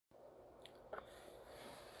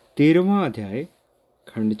13वां अध्याय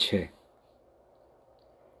खंड 6।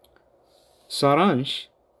 सारांश।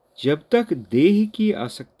 जब तक देह की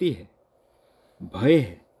आसक्ति है, भय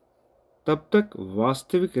है, तब तक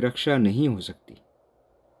वास्तविक रक्षा नहीं हो सकती।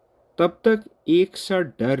 तब तक एक सा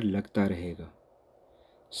डर लगता रहेगा।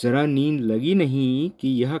 जरा नींद लगी नहीं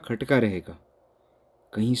कि यह खटका रहेगा।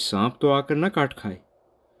 कहीं सांप तो आकर न काट खाए,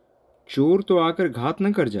 चोर तो आकर घात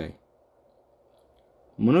न कर जाए।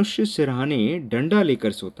 मनुष्य सिरहाने डंडा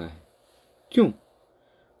लेकर सोता है। क्यों?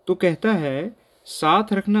 तो कहता है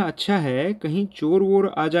साथ रखना अच्छा है, कहीं चोर वोर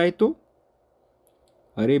आ जाए तो।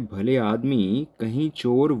 अरे भले आदमी, कहीं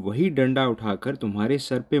चोर वही डंडा उठाकर तुम्हारे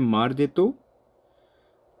सर पे मार दे तो।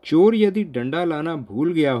 चोर यदि डंडा लाना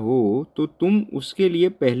भूल गया हो तो तुम उसके लिए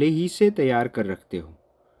पहले ही से तैयार कर रखते हो।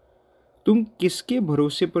 तुम किसके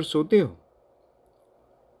भरोसे पर सोते हो?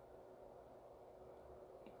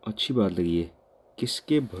 अच्छी बात लगी है,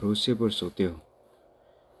 किसके भरोसे पर सोते हो।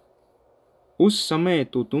 उस समय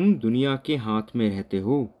तो तुम दुनिया के हाथ में रहते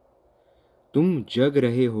हो। तुम जग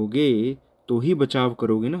रहे होगे तो ही बचाव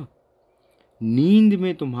करोगे ना। नींद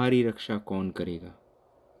में तुम्हारी रक्षा कौन करेगा?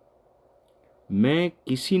 मैं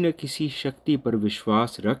किसी न किसी शक्ति पर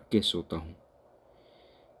विश्वास रख के सोता हूं।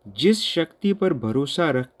 जिस शक्ति पर भरोसा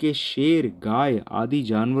रख के शेर, गाय आदि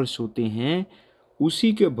जानवर सोते हैं,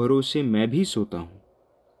 उसी के भरोसे मैं भी सोता हूं।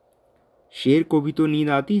 शेर को भी तो नींद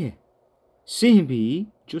आती है। सिंह भी,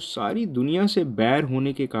 जो सारी दुनिया से बैर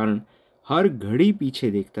होने के कारण हर घड़ी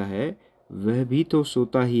पीछे देखता है, वह भी तो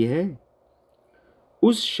सोता ही है।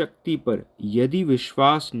 उस शक्ति पर यदि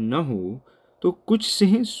विश्वास न हो तो कुछ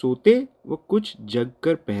सिंह सोते व कुछ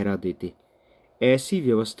जगकर पहरा देते। ऐसी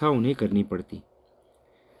व्यवस्था उन्हें करनी पड़ती।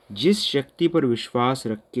 जिस शक्ति पर विश्वास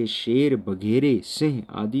रख के शेर, बघेरे, सिंह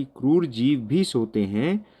आदि क्रूर जीव भी सोते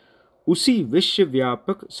हैं, उसी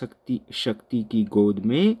विश्वव्यापक शक्ति की गोद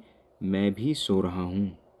में मैं भी सो रहा हूं।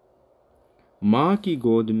 मां की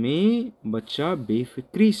गोद में बच्चा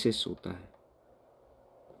बेफिक्री से सोता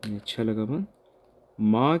है। अच्छा लगा मन।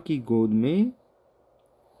 मां की गोद में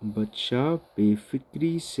बच्चा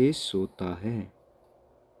बेफिक्री से सोता है।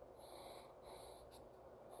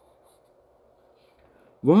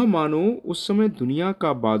 वह मानो उस समय दुनिया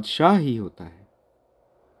का बादशाह ही होता है।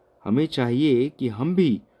 हमें चाहिए कि हम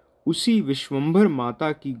भी उसी विश्वंभर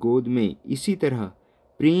माता की गोद में इसी तरह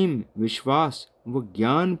प्रेम, विश्वास व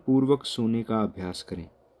ज्ञान पूर्वक सोने का अभ्यास करें।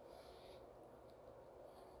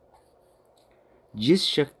 जिस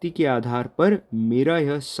शक्ति के आधार पर मेरा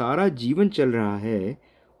यह सारा जीवन चल रहा है,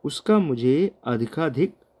 उसका मुझे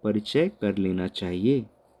अधिकाधिक परिचय कर लेना चाहिए।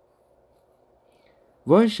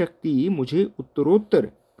 वह शक्ति मुझे उत्तरोत्तर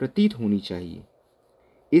प्रतीत होनी चाहिए।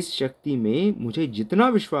 इस शक्ति में मुझे जितना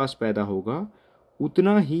विश्वास पैदा होगा,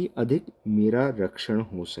 उतना ही अधिक मेरा रक्षण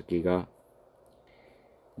हो सकेगा।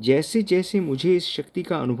 जैसे जैसे मुझे इस शक्ति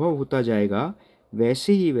का अनुभव होता जाएगा,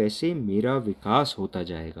 वैसे ही वैसे मेरा विकास होता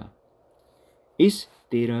जाएगा। इस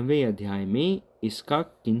 13वें अध्याय में इसका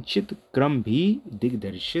किंचित क्रम भी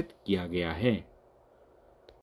दिग्दर्शित किया गया है।